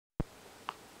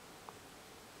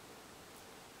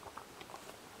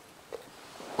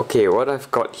Okay, what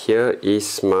I've got here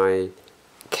is my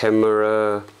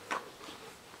camera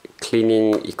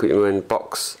cleaning equipment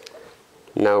box.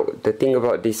 Now the thing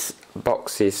about this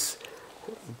box is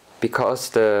because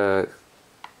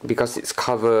its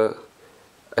cover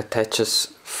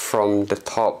attaches from the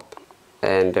top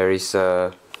and there is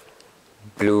a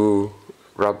blue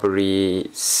rubbery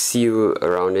seal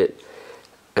around it,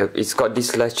 it's got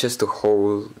these latches to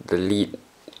hold the lid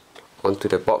onto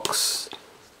the box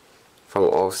from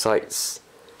all sides,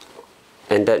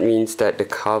 and that means that the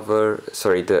cover,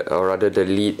 the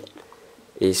lid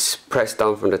is pressed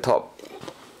down from the top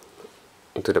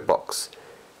into the box.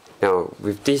 Now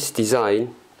with this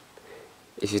design,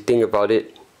 if you think about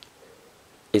it,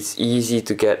 it's easy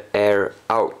to get air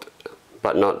out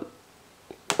but not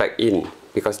back in,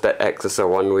 because that acts as a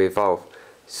one-way valve.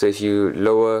 So if you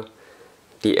lower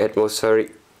the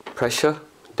atmospheric pressure,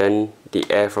 then the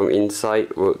air from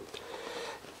inside will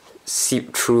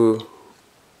seep through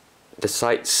the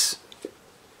sides,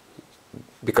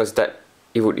 because that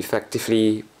it would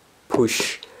effectively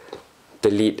push the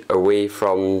lid away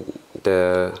from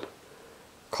the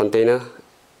container,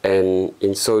 and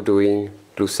in so doing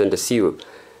loosen the seal.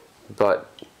 But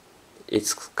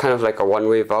it's kind of like a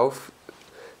one-way valve,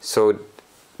 so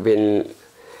when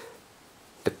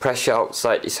the pressure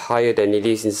outside is higher than it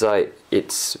is inside,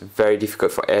 it's very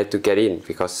difficult for air to get in,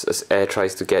 because as air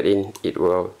tries to get in, it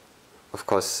will of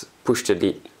course push the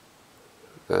lid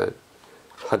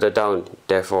harder down,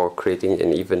 therefore creating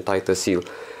an even tighter seal.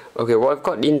 Okay, what I've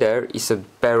got in there is a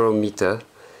barometer.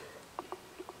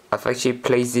 I've actually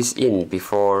placed this in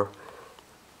before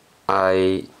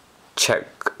I check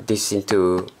this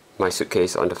into my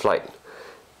suitcase on the flight.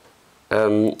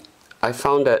 I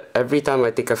found that every time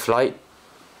I take a flight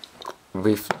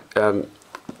with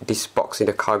this box in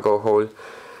the cargo hold,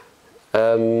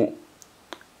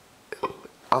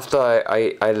 after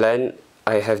I land,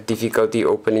 I have difficulty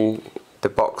opening the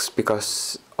box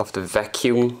because of the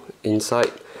vacuum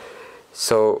inside.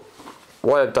 So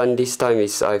what I've done this time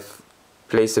is I've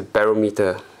placed a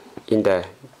barometer in there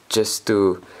just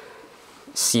to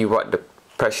see what the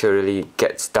pressure really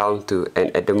gets down to,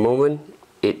 and at the moment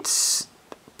it's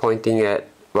pointing at,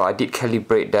 well, I did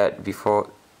calibrate that before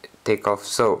takeoff.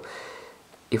 So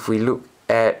if we look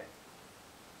at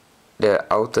the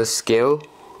outer scale,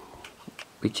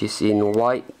 which is in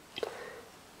white,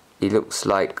 it looks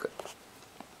like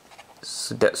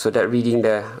so that reading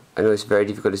there, I know it's very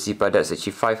difficult to see, but that's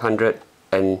actually 500,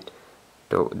 and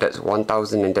that's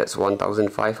 1000, and that's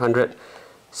 1500.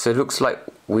 So it looks like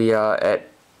we are at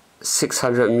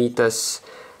 600 meters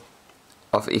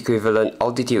of equivalent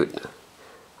altitude.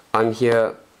 I'm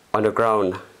here on the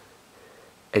ground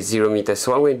at 0 meters.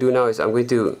 So what I'm going to do now is I'm going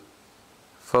to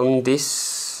film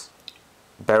this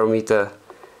barometer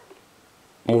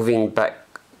moving back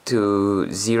to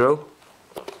 0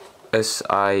 as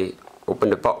I open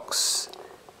the box,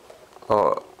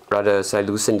 or rather as I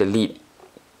loosen the lid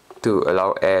to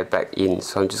allow air back in.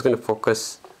 So I'm just going to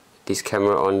focus this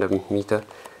camera on the meter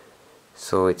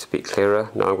so it's a bit clearer.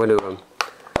 Now I'm going to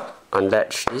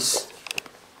unlatch this,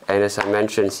 and as I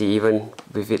mentioned, see, even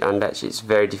with it unlatched, it's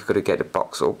very difficult to get the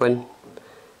box open,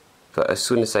 but as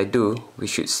soon as I do, we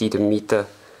should see the meter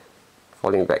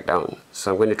falling back down.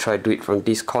 So I'm going to try to do it from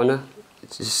this corner,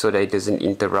 just so that it doesn't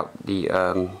interrupt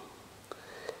the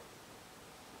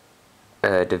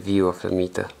view of the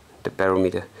meter, the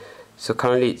barometer. So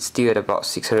currently it's still at about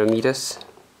 600 meters.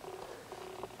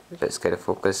 Let's get a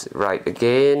focus right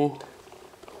again.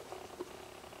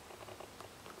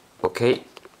 Okay,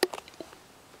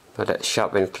 now that's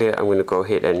sharp and clear. I'm going to go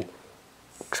ahead and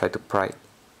try to pry.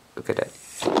 Look at that.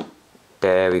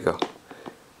 There we go.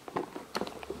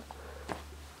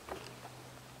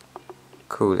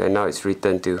 Cool, and now it's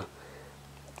returned to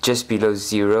just below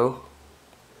 0.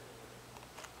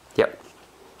 Yep.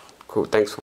 Cool, thanks for